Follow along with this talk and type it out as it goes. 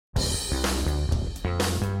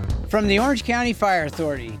From the Orange County Fire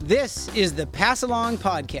Authority, this is the Pass Along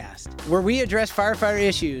Podcast, where we address firefighter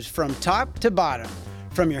issues from top to bottom,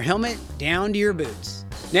 from your helmet down to your boots.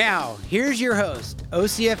 Now, here's your host,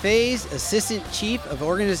 OCFA's Assistant Chief of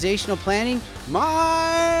Organizational Planning,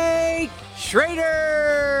 Mike Schrader.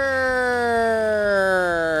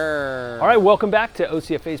 All right, welcome back to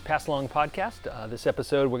OCFA's Pass Along Podcast. This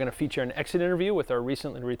episode, we're going to feature an exit interview with our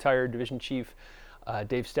recently retired Division Chief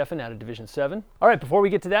Dave Steffen out of Division 7. All right, before we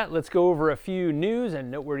get to that, let's go over a few news and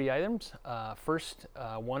noteworthy items. First,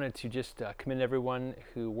 wanted to just commend everyone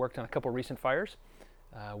who worked on a couple recent fires.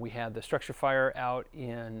 We had the structure fire out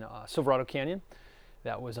in Silverado Canyon.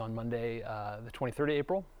 That was on Monday, the 23rd of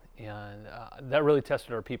April. And that really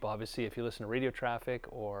tested our people. Obviously, if you listen to radio traffic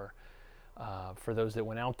or for those that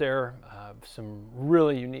went out there, some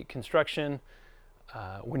really unique construction.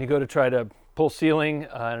 When you go to try to pull ceiling in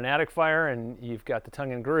an attic fire and you've got the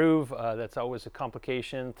tongue and groove, that's always a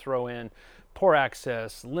complication. Throw in poor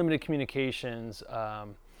access, limited communications.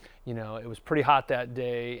 It was pretty hot that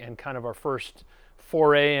day, and kind of our first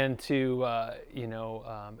foray into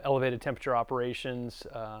elevated temperature operations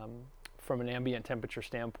from an ambient temperature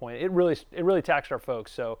standpoint. It really taxed our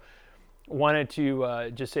folks. So wanted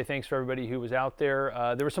to just say thanks for everybody who was out there.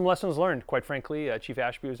 There were some lessons learned, quite frankly. Chief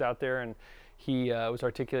Ashby was out there, and he was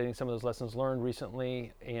articulating some of those lessons learned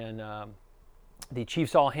recently in the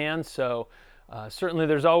Chiefs All Hands. So certainly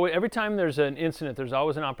there's always, every time there's an incident, there's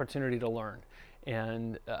always an opportunity to learn.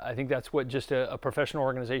 And I think that's what just a professional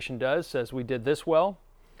organization does. Says we did this well,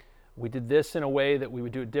 we did this in a way that we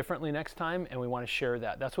would do it differently next time, and we want to share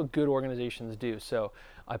that. That's what good organizations do. So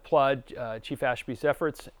I applaud Chief Ashby's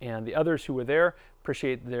efforts and the others who were there.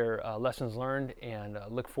 Appreciate their lessons learned, and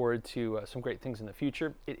look forward to some great things in the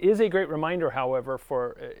future. It is a great reminder, however,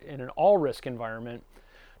 for in an all-risk environment,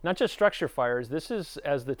 not just structure fires. This is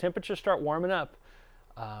as the temperatures start warming up.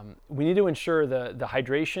 We need to ensure the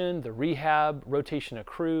hydration, the rehab, rotation of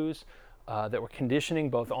crews, that we're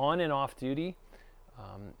conditioning both on and off duty.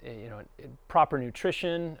 Proper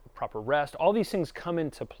nutrition, proper rest, all these things come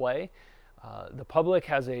into play. The public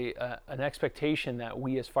has an expectation that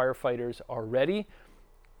we as firefighters are ready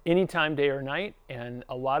anytime, day or night, and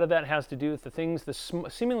a lot of that has to do with the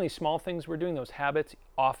seemingly small things we're doing, those habits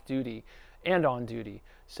off duty and on duty.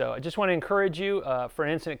 So I just want to encourage you, for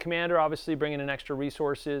an incident commander, obviously bringing in extra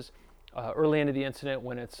resources early into the incident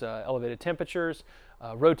when it's elevated temperatures,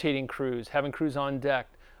 rotating crews, having crews on deck,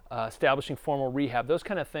 establishing formal rehab, those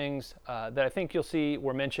kind of things that I think you'll see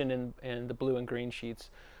were mentioned in the blue and green sheets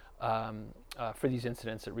for these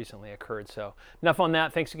incidents that recently occurred. So enough on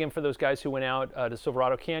that. Thanks again for those guys who went out to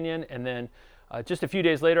Silverado Canyon. And then just a few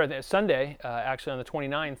days later, I think Sunday, actually on the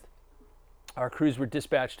 29th, our crews were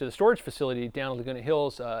dispatched to the storage facility down at Laguna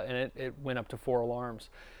Hills, and it went up to 4 alarms.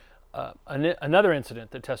 Another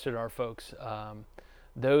incident that tested our folks.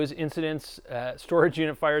 Those incidents, storage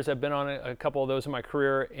unit fires, I've been on a couple of those in my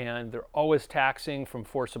career, and they're always taxing from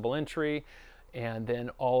forcible entry, and then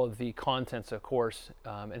all of the contents, of course,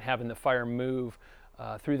 and having the fire move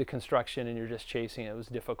through the construction, and you're just chasing it. It was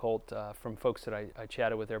difficult from folks that I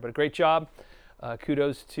chatted with there, but a great job.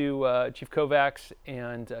 Kudos to Chief Kovacs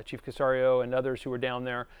and Chief Casario and others who were down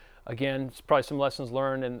there. Again, it's probably some lessons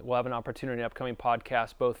learned, and we'll have an opportunity in an upcoming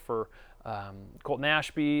podcast, both for Colton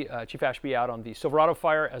Ashby, Chief Ashby out on the Silverado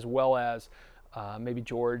fire, as well as maybe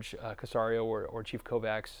George Casario or Chief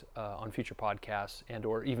Kovacs on future podcasts and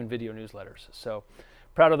or even video newsletters. So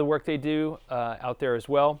proud of the work they do out there as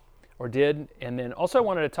well, or did. And then also I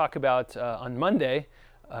wanted to talk about on Monday,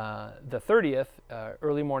 the 30th,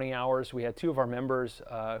 early morning hours, we had 2 of our members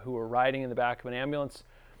who were riding in the back of an ambulance,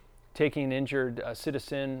 taking an injured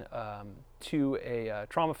citizen to a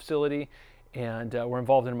trauma facility, and were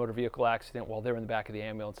involved in a motor vehicle accident while they were in the back of the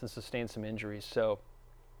ambulance and sustained some injuries. So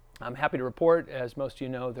I'm happy to report, as most of you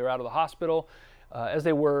know, they're out of the hospital, as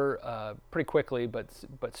they were pretty quickly, but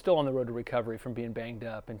still on the road to recovery from being banged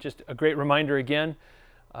up. And just a great reminder again,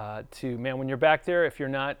 when you're back there, if you're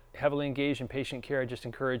not heavily engaged in patient care, I just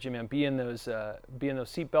encourage you, man, be in those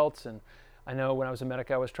seat belts. And I know when I was a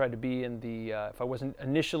medic, I always tried to be in the, if I wasn't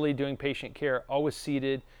initially doing patient care, always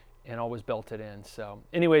seated and always belted in. So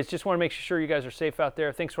anyways, just want to make sure you guys are safe out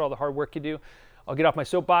there. Thanks for all the hard work you do. I'll get off my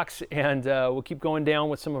soapbox, and we'll keep going down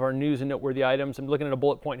with some of our news and noteworthy items. I'm looking at a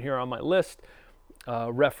bullet point here on my list,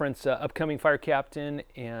 reference upcoming fire captain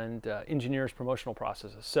and engineers promotional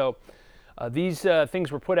processes. So these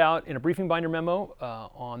things were put out in a briefing binder memo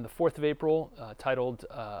on the 4th of April, titled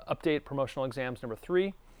Update Promotional Exams number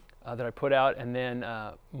 3, that I put out. And then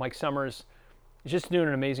Mike Summers is just doing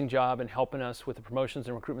an amazing job in helping us with the promotions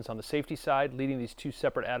and recruitments on the safety side, leading these 2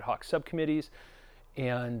 separate ad hoc subcommittees.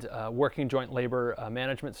 and working joint labor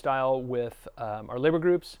management style with our labor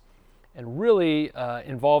groups, and really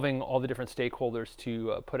involving all the different stakeholders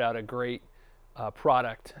to put out a great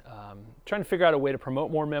product, trying to figure out a way to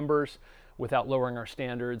promote more members without lowering our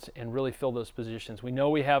standards and really fill those positions. We know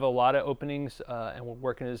we have a lot of openings and we're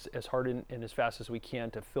working as hard and as fast as we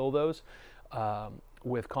can to fill those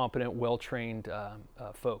with competent, well-trained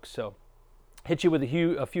folks. So hit you with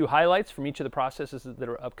a few highlights from each of the processes that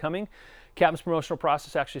are upcoming. Captain's promotional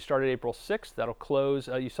process actually started April 6th. That'll close.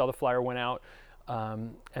 You saw the flyer went out.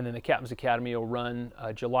 And then the Captain's Academy will run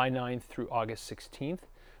July 9th through August 16th.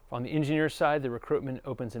 On the engineer side, the recruitment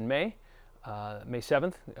opens in May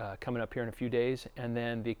 7th, coming up here in a few days. And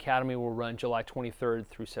then the Academy will run July 23rd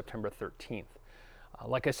through September 13th.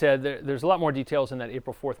 Like I said, there's a lot more details in that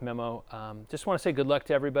April 4th memo. Just want to say good luck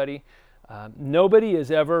to everybody. Nobody is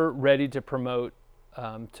ever ready to promote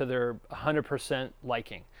to their 100%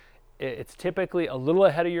 liking. It's typically a little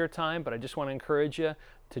ahead of your time, but I just want to encourage you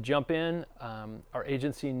to jump in. Our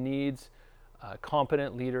agency needs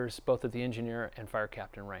competent leaders, both at the engineer and fire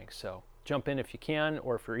captain ranks. So jump in if you can,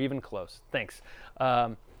 or if you're even close. Thanks.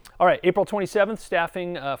 All right, April 27th,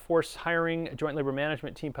 staffing force hiring joint labor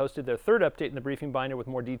management team posted their third update in the briefing binder with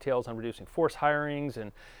more details on reducing force hirings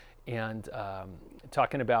and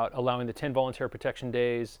talking about allowing the 10 volunteer protection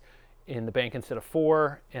days in the bank instead of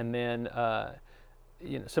 4, and then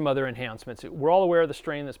some other enhancements. We're all aware of the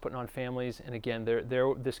strain that's putting on families, and again,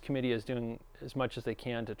 this committee is doing as much as they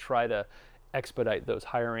can to try to expedite those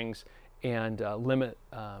hirings and limit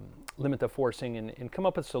the forcing and come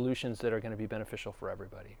up with solutions that are going to be beneficial for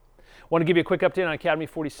everybody. Want to give you a quick update on Academy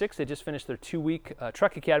 46. They just finished their 2-week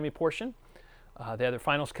truck academy portion. They have their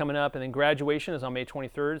finals coming up, and then graduation is on May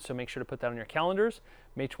 23rd, so make sure to put that on your calendars.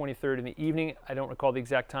 May 23rd in the evening. I don't recall the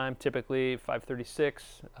exact time, typically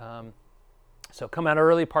 5:36. So come out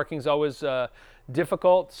early. Parking's always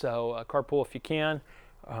difficult, so carpool if you can.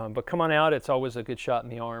 But come on out. It's always a good shot in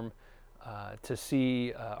the arm to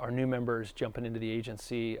see our new members jumping into the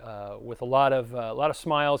agency with a lot of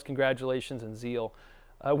smiles, congratulations, and zeal.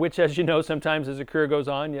 Which, as you know, sometimes as a career goes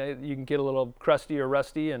on, you can get a little crusty or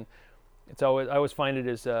rusty, and I always find it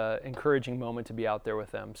as an encouraging moment to be out there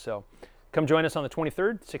with them. So come join us on the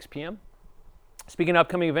 23rd, 6 p.m. Speaking of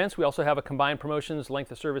upcoming events, we also have a combined promotions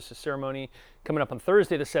length of services ceremony coming up on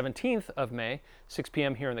Thursday, the 17th of May, 6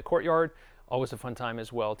 p.m. here in the courtyard. Always a fun time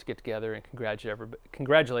as well to get together and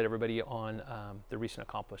congratulate everybody on the recent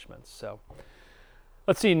accomplishments. So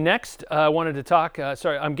let's see, next I wanted to talk,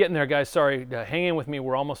 sorry, I'm getting there, guys. Sorry, hang in with me.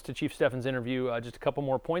 We're almost to Chief Steffen's interview. Just a couple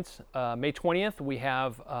more points. May 20th, we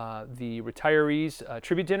have the retirees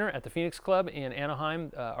tribute dinner at the Phoenix Club in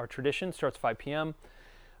Anaheim. Our tradition starts 5 p.m.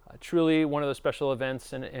 Truly one of those special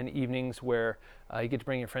events and evenings where you get to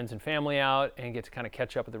bring your friends and family out and get to kind of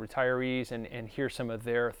catch up with the retirees and hear some of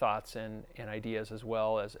their thoughts and ideas, as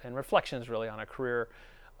well as and reflections really on a career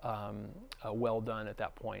well done at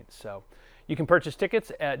that point. So you can purchase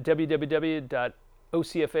tickets at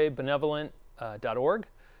www.ocfabenevolent.org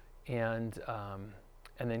and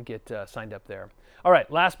then get signed up there. All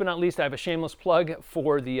right, last but not least, I have a shameless plug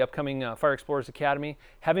for the upcoming Fire Explorers Academy.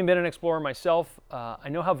 Having been an explorer myself, I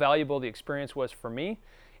know how valuable the experience was for me,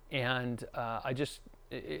 and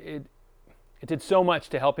it did so much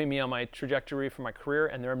to helping me on my trajectory for my career,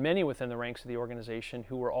 and there are many within the ranks of the organization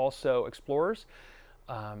who are also explorers.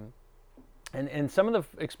 And some of the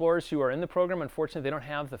explorers who are in the program, unfortunately, they don't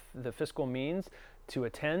have the fiscal means to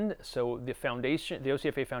attend. So the foundation, the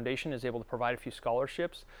OCFA Foundation, is able to provide a few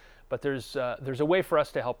scholarships. But there's a way for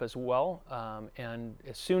us to help as well. And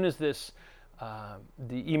as soon as the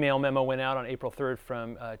email memo went out on April 3rd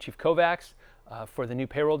from Chief Kovacs for the new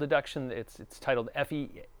payroll deduction, it's titled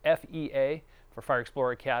FEA for Fire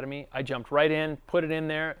Explorer Academy. I jumped right in, put it in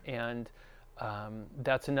there, and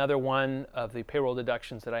that's another one of the payroll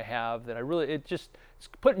deductions that I have that it's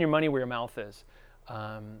putting your money where your mouth is.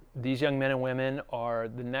 These young men and women are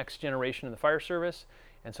the next generation in the fire service,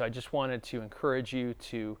 and so I just wanted to encourage you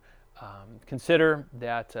to consider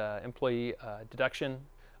that employee deduction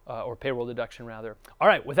or payroll deduction rather. All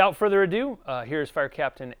right, without further ado, here's Fire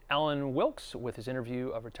Captain Alan Wilkes with his interview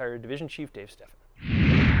of retired Division Chief Dave Steffen.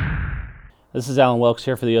 This is Alan Wilkes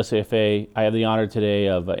here for the OCFA. I have the honor today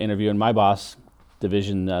of interviewing my boss,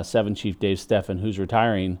 Division 7 Chief Dave Steffen, who's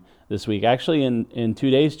retiring this week. Actually, in 2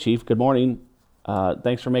 days, Chief. Good morning.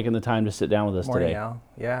 Thanks for making the time to sit down with us today. Morning, Al.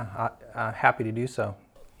 Yeah, happy to do so.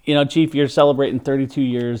 You know, Chief, you're celebrating 32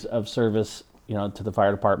 years of service, to the fire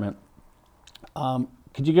department.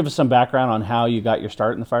 Could you give us some background on how you got your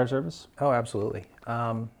start in the fire service? Oh, absolutely.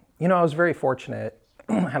 I was very fortunate.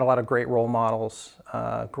 Had a lot of great role models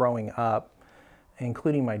growing up,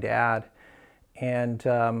 including my dad. And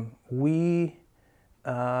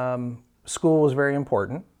school was very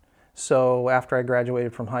important. So after I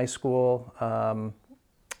graduated from high school,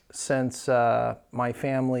 since my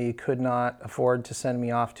family could not afford to send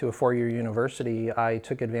me off to a four-year university, I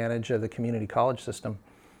took advantage of the community college system.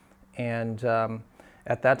 And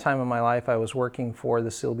at that time in my life, I was working for the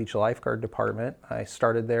Seal Beach Lifeguard Department. I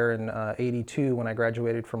started there in '82 when I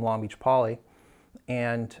graduated from Long Beach Poly.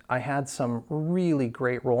 And I had some really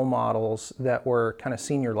great role models that were kind of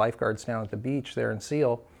senior lifeguards down at the beach there in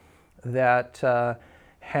Seal that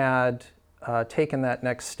had taken that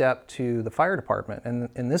next step to the fire department. And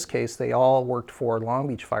in this case, they all worked for Long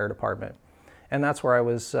Beach Fire Department. And that's where I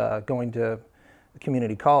was going to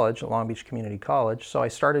community college, at Long Beach Community College. So I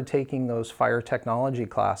started taking those fire technology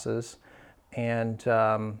classes and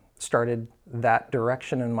started that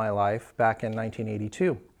direction in my life back in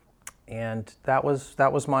 1982. And that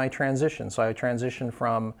was my transition. So I transitioned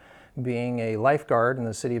from being a lifeguard in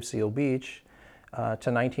the city of Seal Beach to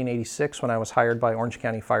 1986 when I was hired by Orange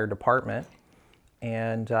County Fire Department.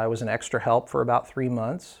 And I was an extra help for about 3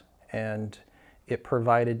 months. And it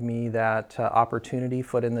provided me that opportunity,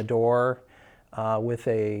 foot in the door, with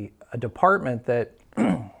a department that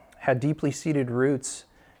had deeply seated roots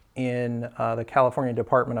in the California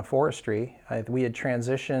Department of Forestry. We had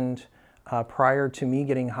transitioned prior to me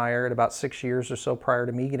getting hired, about 6 years or so prior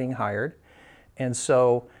to me getting hired. And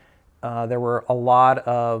so there were a lot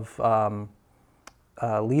of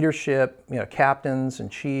leadership, captains and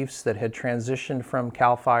chiefs that had transitioned from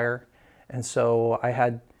CAL FIRE. And so I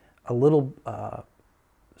had a little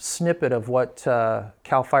snippet of what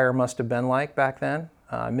CAL FIRE must have been like back then.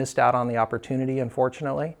 I missed out on the opportunity,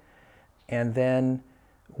 unfortunately. And then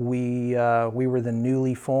we were the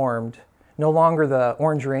newly formed, no longer the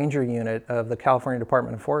Orange Ranger unit of the California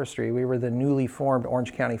Department of Forestry. We were the newly formed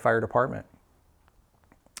Orange County Fire Department.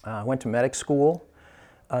 I went to medic school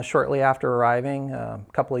shortly after arriving, a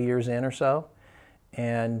couple of years in or so,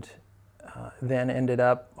 and then ended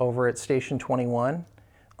up over at Station 21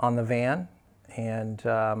 on the van, and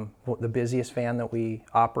the busiest van that we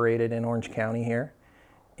operated in Orange County here.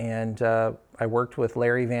 And I worked with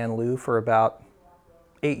Larry Van Loo for about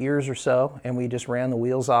 8 years or so, and we just ran the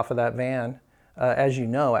wheels off of that van, as you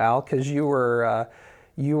know, Al, because you were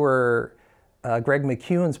Greg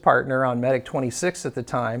McEwen's partner on Medic 26 at the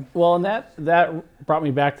time. Well, and that brought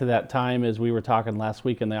me back to that time as we were talking last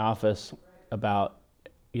week in the office about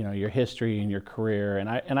your history and your career,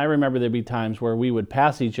 and I remember there'd be times where we would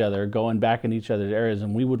pass each other, going back in each other's areas,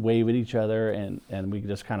 and we would wave at each other, and we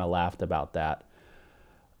just kind of laughed about that.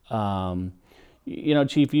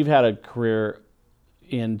 Chief, you've had a career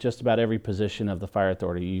in just about every position of the fire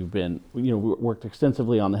authority. You've been, worked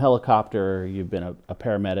extensively on the helicopter. You've been a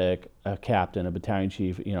paramedic, a captain, a battalion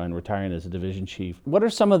chief, and retiring as a division chief. What are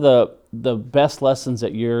some of the best lessons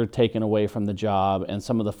that you're taking away from the job, and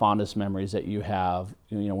some of the fondest memories that you have,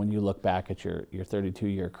 when you look back at your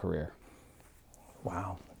 32-year career?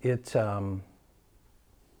 Wow,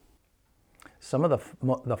 some of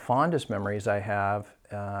the fondest memories I have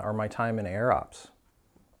are my time in Air Ops.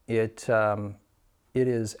 It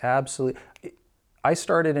is absolutely. I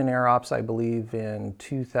started in Air Ops, I believe, in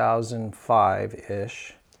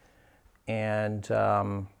 2005-ish, and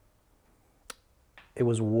it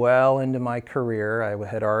was well into my career. I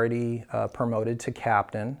had already promoted to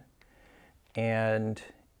captain, and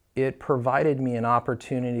it provided me an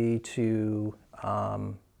opportunity to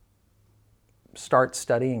start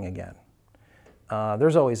studying again.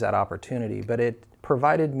 There's always that opportunity, but it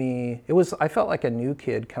provided me, I felt like a new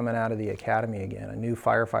kid coming out of the academy again, a new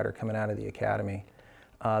firefighter coming out of the academy.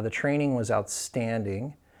 The training was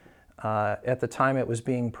outstanding. At the time it was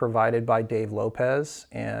being provided by Dave Lopez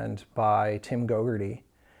and by Tim Gogarty.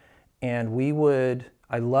 And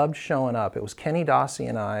I loved showing up. It was Kenny Dossie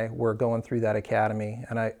and I were going through that academy,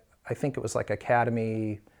 and I think it was like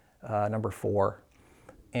Academy number 4,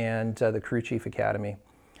 and the Crew Chief Academy.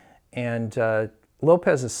 And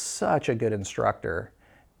Lopez is such a good instructor,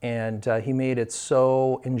 and he made it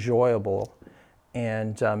so enjoyable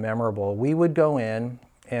and memorable. We would go in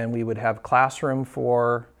and we would have classroom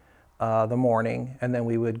for the morning, and then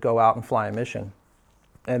we would go out and fly a mission.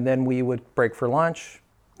 And then we would break for lunch,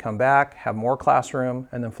 come back, have more classroom,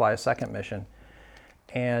 and then fly a second mission.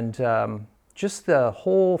 And just the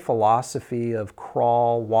whole philosophy of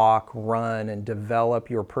crawl, walk, run, and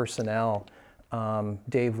develop your personnel,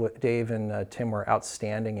 Dave and Tim were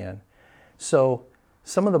outstanding in. So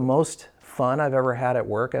some of the most fun I've ever had at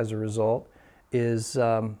work as a result is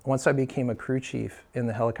once I became a crew chief in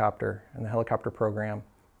the helicopter program,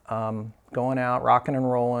 going out, rocking and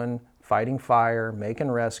rolling, fighting fire, making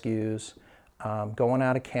rescues, going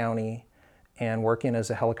out of county, and working as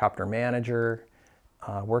a helicopter manager,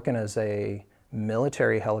 working as a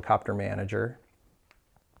military helicopter manager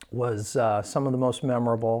was some of the most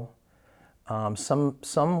memorable.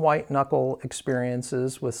 Some white knuckle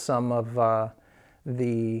experiences with some of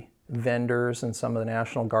the vendors and some of the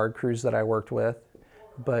National Guard crews that I worked with,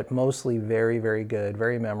 but mostly very, very good,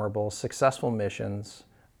 very memorable, successful missions,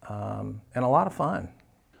 and a lot of fun.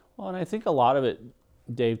 Well, and I think a lot of it,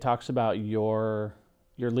 Dave, talks about your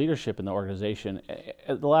leadership in the organization.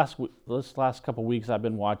 This last couple of weeks, I've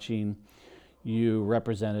been watching you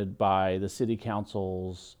represented by the city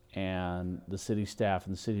councils and the city staff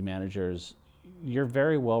and the city managers. You're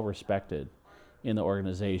very well respected in the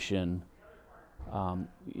organization, and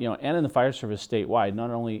in the fire service statewide.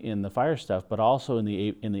 Not only in the fire stuff, but also in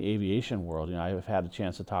the aviation world. I've had a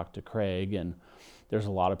chance to talk to Craig, and there's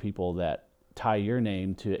a lot of people that tie your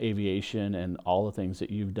name to aviation and all the things that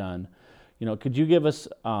you've done. Could you give us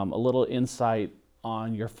a little insight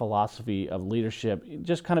on your philosophy of leadership,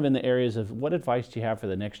 just kind of in the areas of what advice do you have for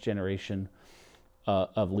the next generation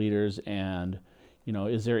of leaders? And,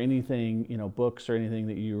 is there anything, books or anything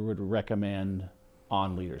that you would recommend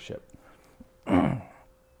on leadership?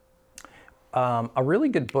 A really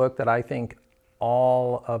good book that I think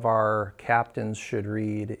all of our captains should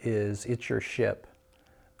read is It's Your Ship.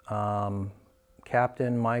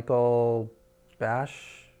 Captain Michael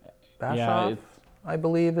Bashoff, I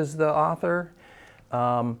believe, is the author.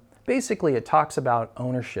 Basically, it talks about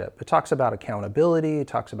ownership. It talks about accountability. It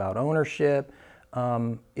talks about ownership.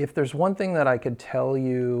 If there's one thing that I could tell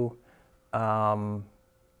you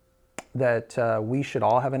that we should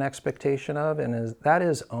all have an expectation of, and that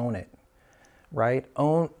is own it, right?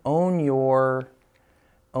 Own your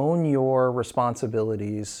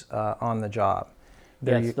responsibilities on the job.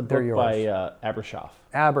 That's the book by Abershoff.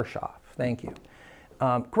 Abershoff, thank you.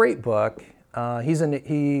 Great book.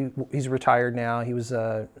 He's retired now. He was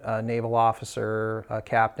a naval officer, a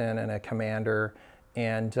captain, and a commander,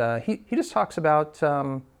 and he just talks about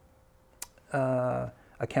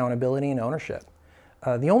accountability and ownership.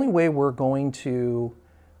 The only way you're going to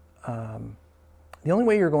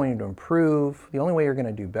improve, the only way you're going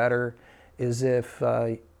to do better, is if,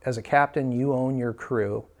 as a captain, you own your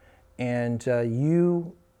crew, and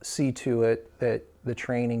you see to it that the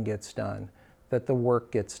training gets done, that the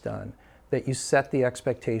work gets done, that you set the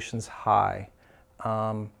expectations high,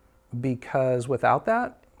 because without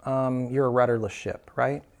that, you're a rudderless ship,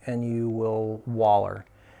 right? And you will waller.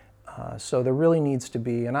 So there really needs to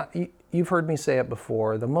be, and you've heard me say it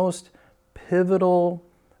before, the most pivotal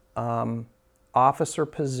officer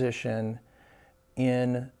position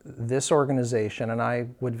in this organization, and I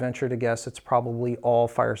would venture to guess it's probably all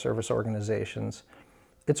fire service organizations,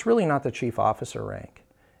 it's really not the chief officer rank.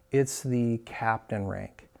 It's the captain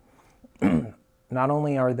rank. Not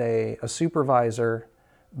only are they a supervisor,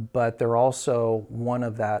 but they're also one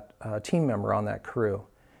of that team member on that crew.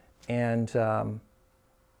 And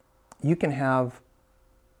you can have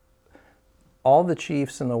all the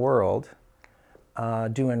chiefs in the world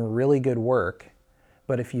doing really good work,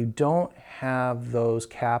 but if you don't have those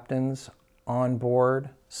captains on board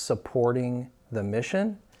supporting the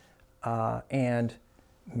mission and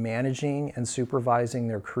managing and supervising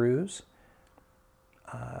their crews,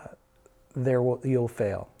 you'll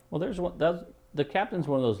fail. Well, the captain's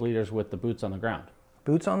one of those leaders with the boots on the ground.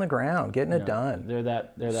 Boots on the ground, getting it done. They're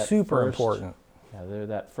that super first, important. Yeah, they're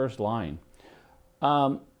that first line.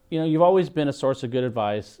 You've always been a source of good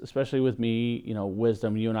advice, especially with me.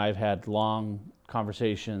 Wisdom. You and I have had long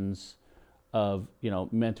conversations of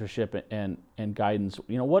mentorship and guidance.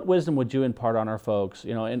 What wisdom would you impart on our folks?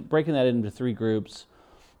 And breaking that into 3 groups.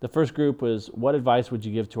 The first group was, what advice would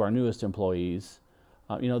you give to our newest employees?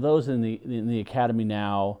 Those in the academy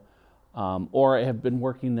now, or have been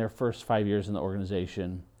working their first 5 years in the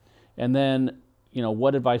organization. And then,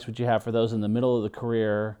 what advice would you have for those in the middle of the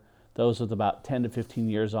career, those with about 10 to 15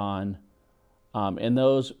 years on, and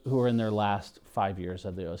those who are in their last 5 years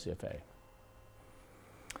of the OCFA?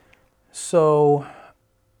 So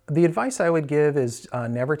the advice I would give is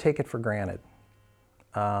never take it for granted.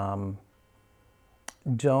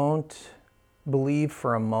 Don't believe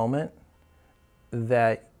for a moment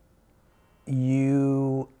that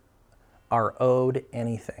you are owed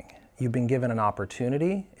anything. You've been given an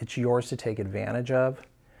opportunity. It's yours to take advantage of.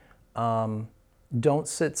 Don't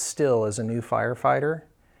sit still as a new firefighter.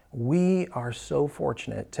 We are so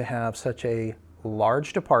fortunate to have such a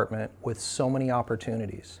large department with so many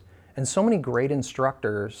opportunities and so many great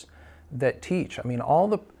instructors that teach. I mean, all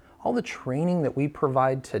the training that we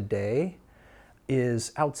provide today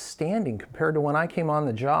is outstanding compared to when I came on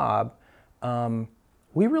the job.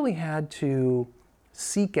 We really had to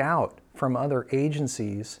seek out from other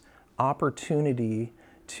agencies opportunity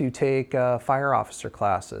to take fire officer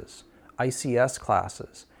classes, ICS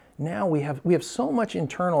classes. Now we have so much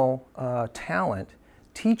internal talent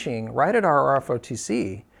teaching right at our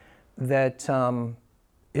RFOTC that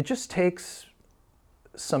it just takes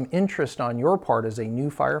some interest on your part as a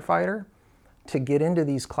new firefighter to get into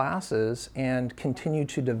these classes and continue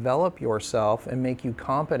to develop yourself and make you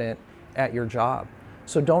competent at your job.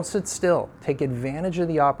 So don't sit still. Take advantage of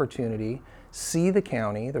the opportunity. See the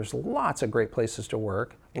county. There's lots of great places to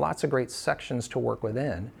work, lots of great sections to work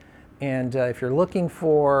within. And if you're looking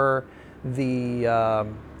for the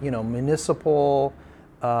municipal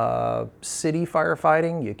city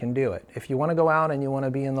firefighting, you can do it. If you want to go out and you want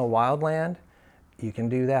to be in the wildland, you can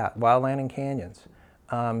do that, wildland and canyons.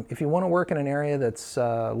 If you want to work in an area that's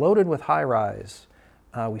loaded with high-rise,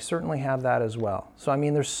 we certainly have that as well. So I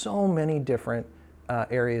mean, there's so many different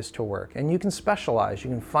areas to work, and you can specialize. You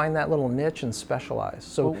can find that little niche and specialize.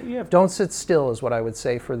 So don't sit still is what I would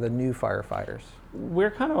say for the new firefighters.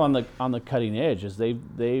 We're kind of on the cutting edge, as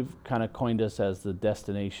they've kind of coined us as the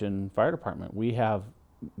destination fire department. We have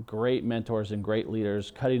great mentors and great leaders,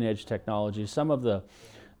 cutting edge technology. Some of the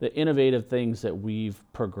innovative things that we've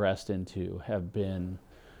progressed into have been,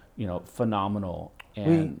 phenomenal.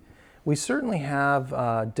 And we certainly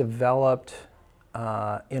have developed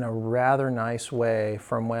in a rather nice way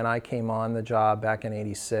from when I came on the job back in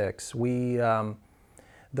 '86. The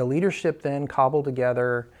leadership then cobbled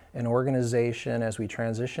together an organization as we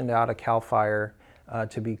transitioned out of CAL FIRE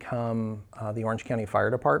to become the Orange County Fire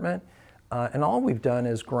Department. And all we've done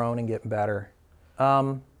is grown and get better.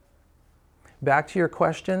 Back to your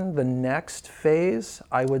question, the next phase,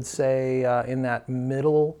 I would say in that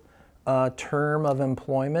middle term of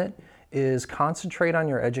employment, is concentrate on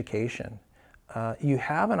your education. You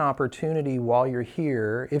have an opportunity while you're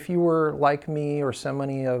here, if you were like me or so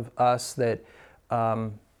many of us that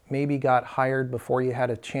maybe got hired before you had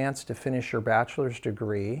a chance to finish your bachelor's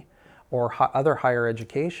degree or other higher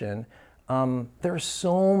education, there are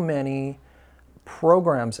so many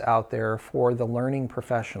programs out there for the learning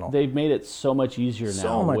professional. They've made it so much easier now.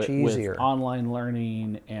 So much easier. With online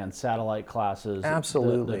learning and satellite classes.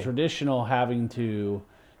 Absolutely. The traditional having to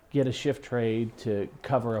get a shift trade to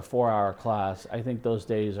cover a 4-hour class, I think those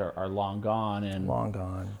days are long gone. And long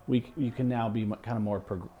gone. You can now be kind of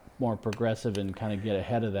more progressive and kind of get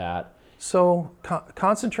ahead of that. So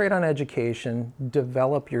concentrate on education,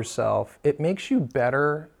 develop yourself. It makes you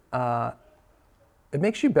better. It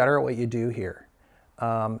makes you better at what you do here,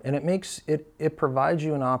 and it provides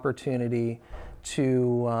you an opportunity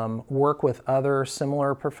to work with other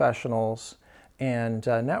similar professionals and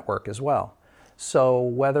network as well. So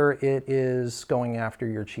whether it is going after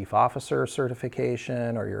your chief officer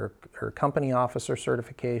certification or your company officer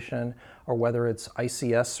certification, or whether it's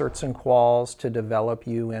ICS certs and quals to develop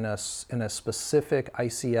you in a specific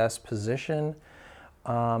ICS position,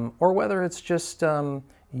 or whether it's just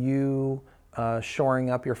you shoring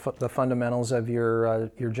up the fundamentals of your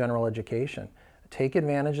general education. Take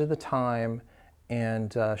advantage of the time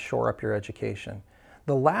and shore up your education.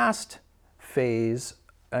 The last phase,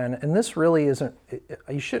 and this really isn't,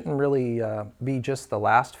 you shouldn't really be just the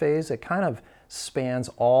last phase. It kind of spans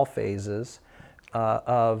all phases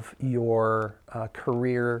of your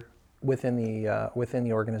career within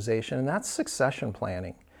the organization, and that's succession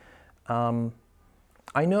planning.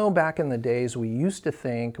 I know back in the days I used to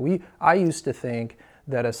think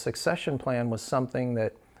that a succession plan was something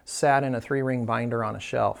that sat in a 3-ring binder on a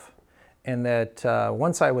shelf, and that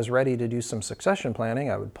once I was ready to do some succession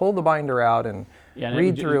planning, I would pull the binder out and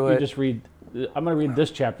read through it. Just read. I'm going to read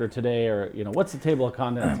this chapter today, or what's the table of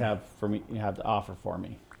contents have for me? You have to offer for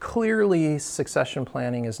me. Clearly, succession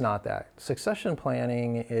planning is not that. Succession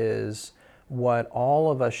planning is what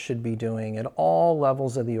all of us should be doing at all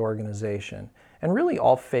levels of the organization, and really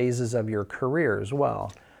all phases of your career as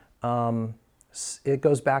well. It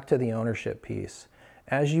goes back to the ownership piece.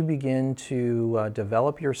 As you begin to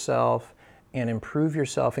develop yourself and improve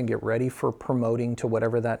yourself and get ready for promoting to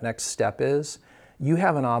whatever that next step is, you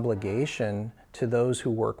have an obligation to those who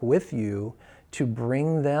work with you to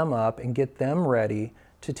bring them up and get them ready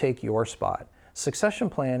to take your spot. Succession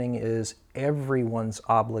planning is everyone's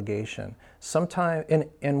obligation. Sometimes,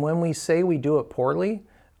 and when we say we do it poorly,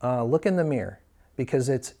 look in the mirror, because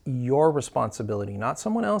it's your responsibility, not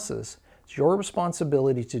someone else's. It's your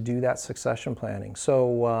responsibility to do that succession planning.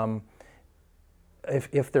 So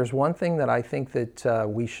if there's one thing that I think that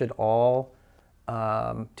we should all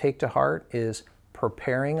take to heart, is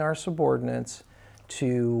preparing our subordinates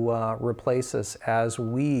to replace us as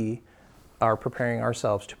we are preparing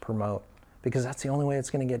ourselves to promote, because that's the only way it's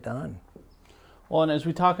going to get done. Well, and as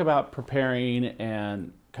we talk about preparing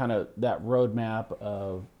and kind of that roadmap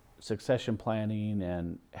of succession planning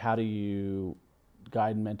and how do you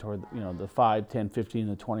guide and mentor, the 5, 10, 15,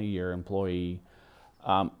 and 20-year employee,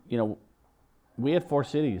 we had 4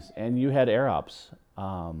 cities and you had air ops.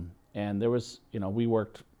 And there was, we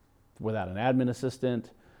worked without an admin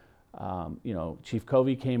assistant. Chief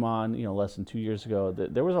Covey came on, less than 2 years ago.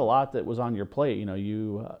 There was a lot that was on your plate.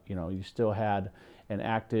 You still had an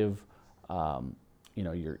active,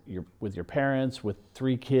 you're with your parents, with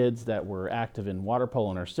 3 kids that were active in water polo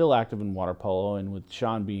and are still active in water polo, and with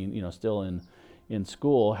Sean being, still in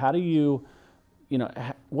school. How do you,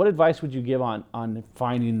 what advice would you give on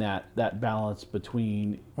finding that balance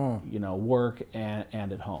between, work and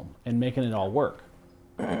at home and making it all work?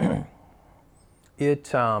 I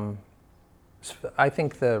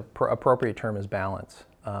think the appropriate term is balance.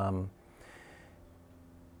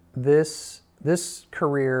 This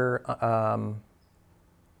career,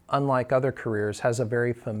 unlike other careers, has a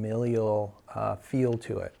very familial feel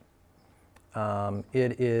to it.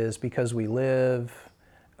 It is because we live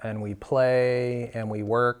and we play and we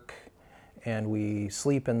work and we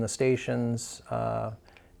sleep in the stations.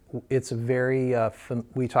 It's a very,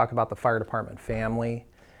 we talk about the fire department family.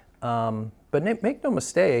 But make no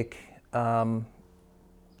mistake,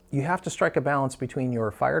 you have to strike a balance between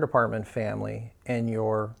your fire department family and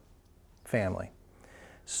your family.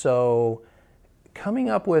 So coming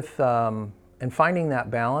up with and finding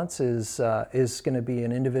that balance is going to be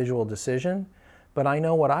an individual decision. But I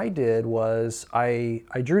know what I did was I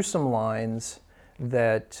drew some lines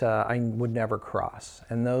that I would never cross.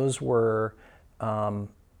 And those were,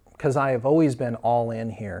 because I have always been all in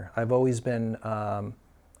here. I've always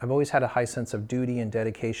had a high sense of duty and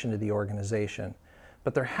dedication to the organization.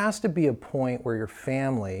 But there has to be a point where your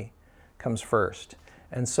family comes first.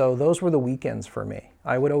 And so those were the weekends for me.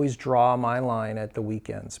 I would always draw my line at the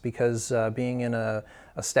weekends because being in a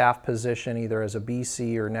staff position, either as a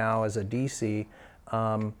BC or now as a DC,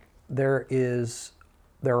 there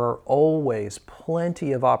are always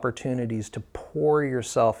plenty of opportunities to pour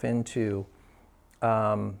yourself into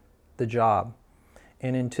the job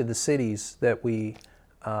and into the cities that we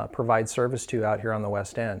provide service to out here on the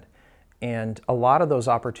West End. And a lot of those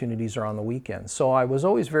opportunities are on the weekends. So I was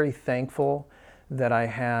always very thankful that I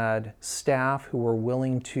had staff who were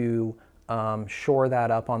willing to shore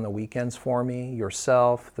that up on the weekends for me.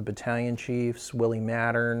 Yourself, the battalion chiefs, Willie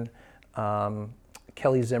Mattern,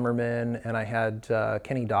 Kelly Zimmerman, and I had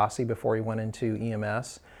Kenny Dossie before he went into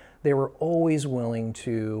EMS. They were always willing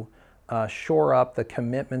to shore up the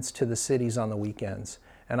commitments to the cities on the weekends.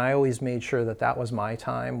 And I always made sure that that was my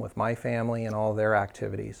time with my family and all their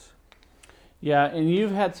activities. Yeah, and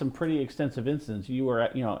you've had some pretty extensive incidents. You were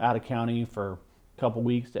out of county for a couple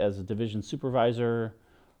weeks as a division supervisor.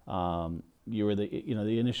 You were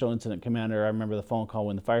the initial incident commander. I remember the phone call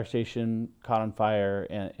when the fire station caught on fire,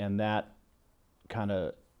 and that kind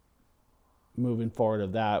of moving forward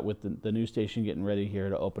of that with the new station getting ready here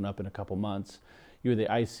to open up in a couple months. You were the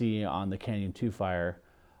IC on the Canyon 2 fire.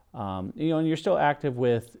 And you're still active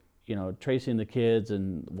with, tracing the kids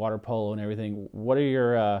and water polo and everything. What are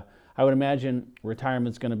your, I would imagine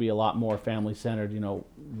retirement's going to be a lot more family centered.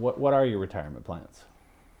 What are your retirement plans?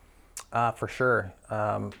 For sure.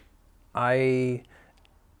 I've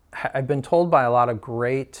been told by a lot of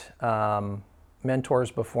great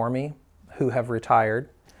mentors before me who have retired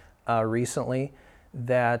recently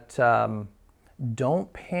that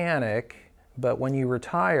don't panic, but when you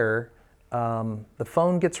retire, the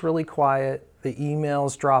phone gets really quiet, the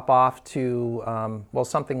emails drop off to,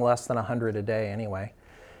 something less than 100 a day anyway.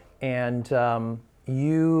 And some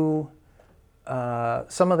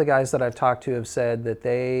of the guys that I've talked to have said that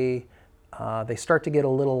they start to get a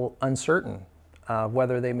little uncertain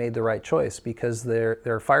whether they made the right choice because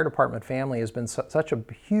their fire department family has been such a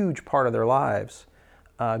huge part of their lives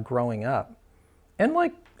growing up. And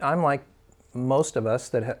I'm like most of us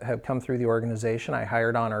that have come through the organization, I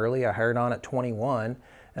hired on early. I hired on at 21,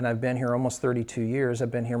 and I've been here almost 32 years.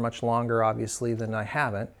 I've been here much longer, obviously, than I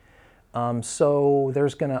haven't. So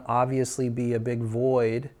there's going to obviously be a big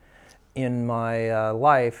void in my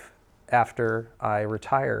life after I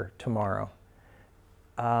retire tomorrow.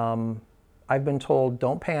 I've been told,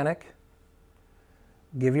 don't panic.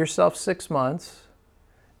 Give yourself 6 months.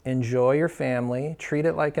 Enjoy your family. Treat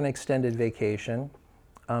it like an extended vacation.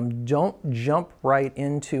 Don't jump right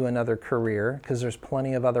into another career because there's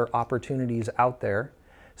plenty of other opportunities out there.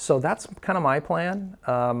 So that's kind of my plan.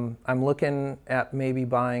 I'm looking at maybe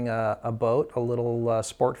buying a boat, a little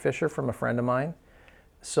sport fisher from a friend of mine.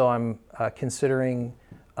 So I'm considering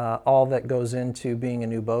all that goes into being a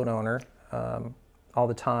new boat owner all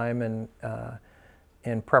the time and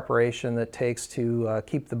in preparation that takes to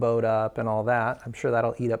keep the boat up and all that. I'm sure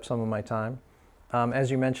that'll eat up some of my time.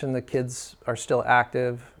 As you mentioned, the kids are still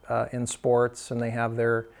active in sports and they have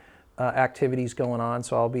their activities going on,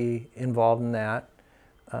 so I'll be involved in that.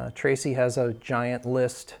 Tracy has a giant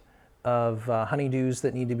list of honeydews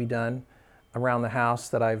that need to be done around the house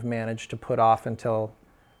that I've managed to put off until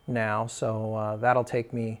now, so that'll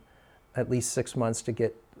take me at least 6 months to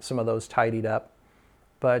get some of those tidied up.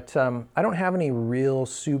 But I don't have any real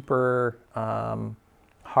super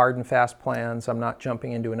hard and fast plans. I'm not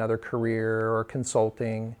jumping into another career or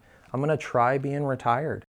consulting. I'm going to try being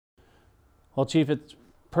retired. Well, Chief,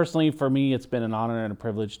 personally for me, it's been an honor and a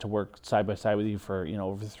privilege to work side by side with you for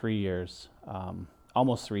over 3 years,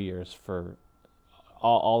 almost 3 years, for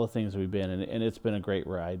all the things we've been, and it's been a great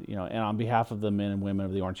ride. And on behalf of the men and women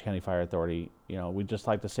of the Orange County Fire Authority, we'd just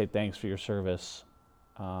like to say thanks for your service,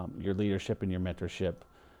 your leadership, and your mentorship,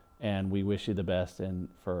 and we wish you the best and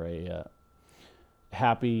for a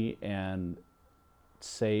happy and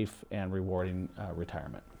safe and rewarding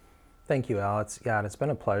retirement. Thank you, Al. It's been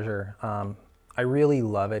a pleasure. I really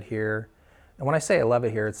love it here, and when I say I love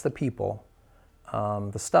it here, it's the people.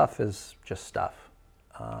 The stuff is just stuff.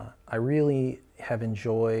 I really have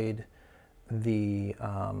enjoyed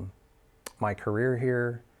my career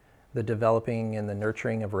here, the developing and the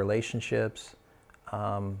nurturing of relationships,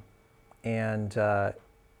 and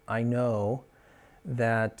I know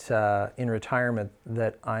that in retirement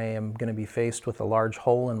that I am going to be faced with a large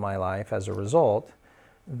hole in my life as a result,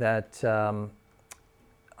 that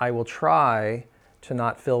I will try to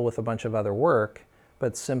not fill with a bunch of other work,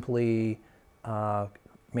 but simply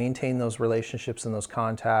maintain those relationships and those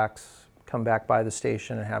contacts, come back by the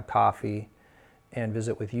station and have coffee and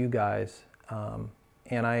visit with you guys.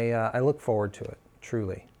 And I look forward to it,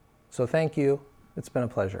 truly. So thank you. It's been a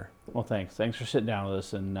pleasure. Well, thanks. Thanks for sitting down with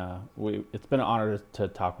us, and it's been an honor to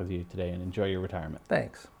talk with you today, and enjoy your retirement.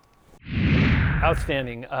 Thanks.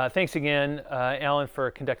 Outstanding. Thanks again, Alan, for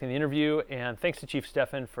conducting the interview, and thanks to Chief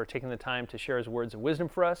Steffen for taking the time to share his words of wisdom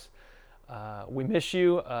for us. We miss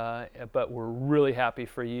you, but we're really happy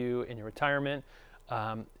for you in your retirement.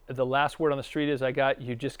 The last word on the street is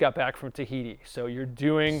you just got back from Tahiti, so you're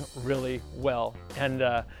doing really well. And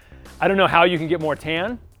I don't know how you can get more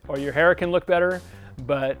tan or your hair can look better,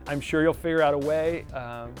 but I'm sure you'll figure out a way.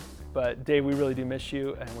 But Dave, we really do miss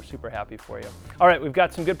you, and we're super happy for you. All right, we've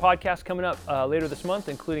got some good podcasts coming up later this month,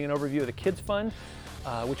 including an overview of the Kids Fund,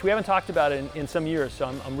 which we haven't talked about in some years, so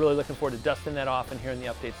I'm really looking forward to dusting that off and hearing the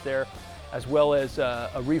updates there, as well as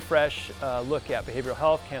a refresh look at behavioral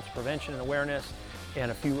health, cancer prevention and awareness, and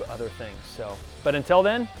a few other things. But until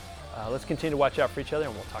then, let's continue to watch out for each other,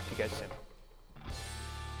 and we'll talk to you guys soon.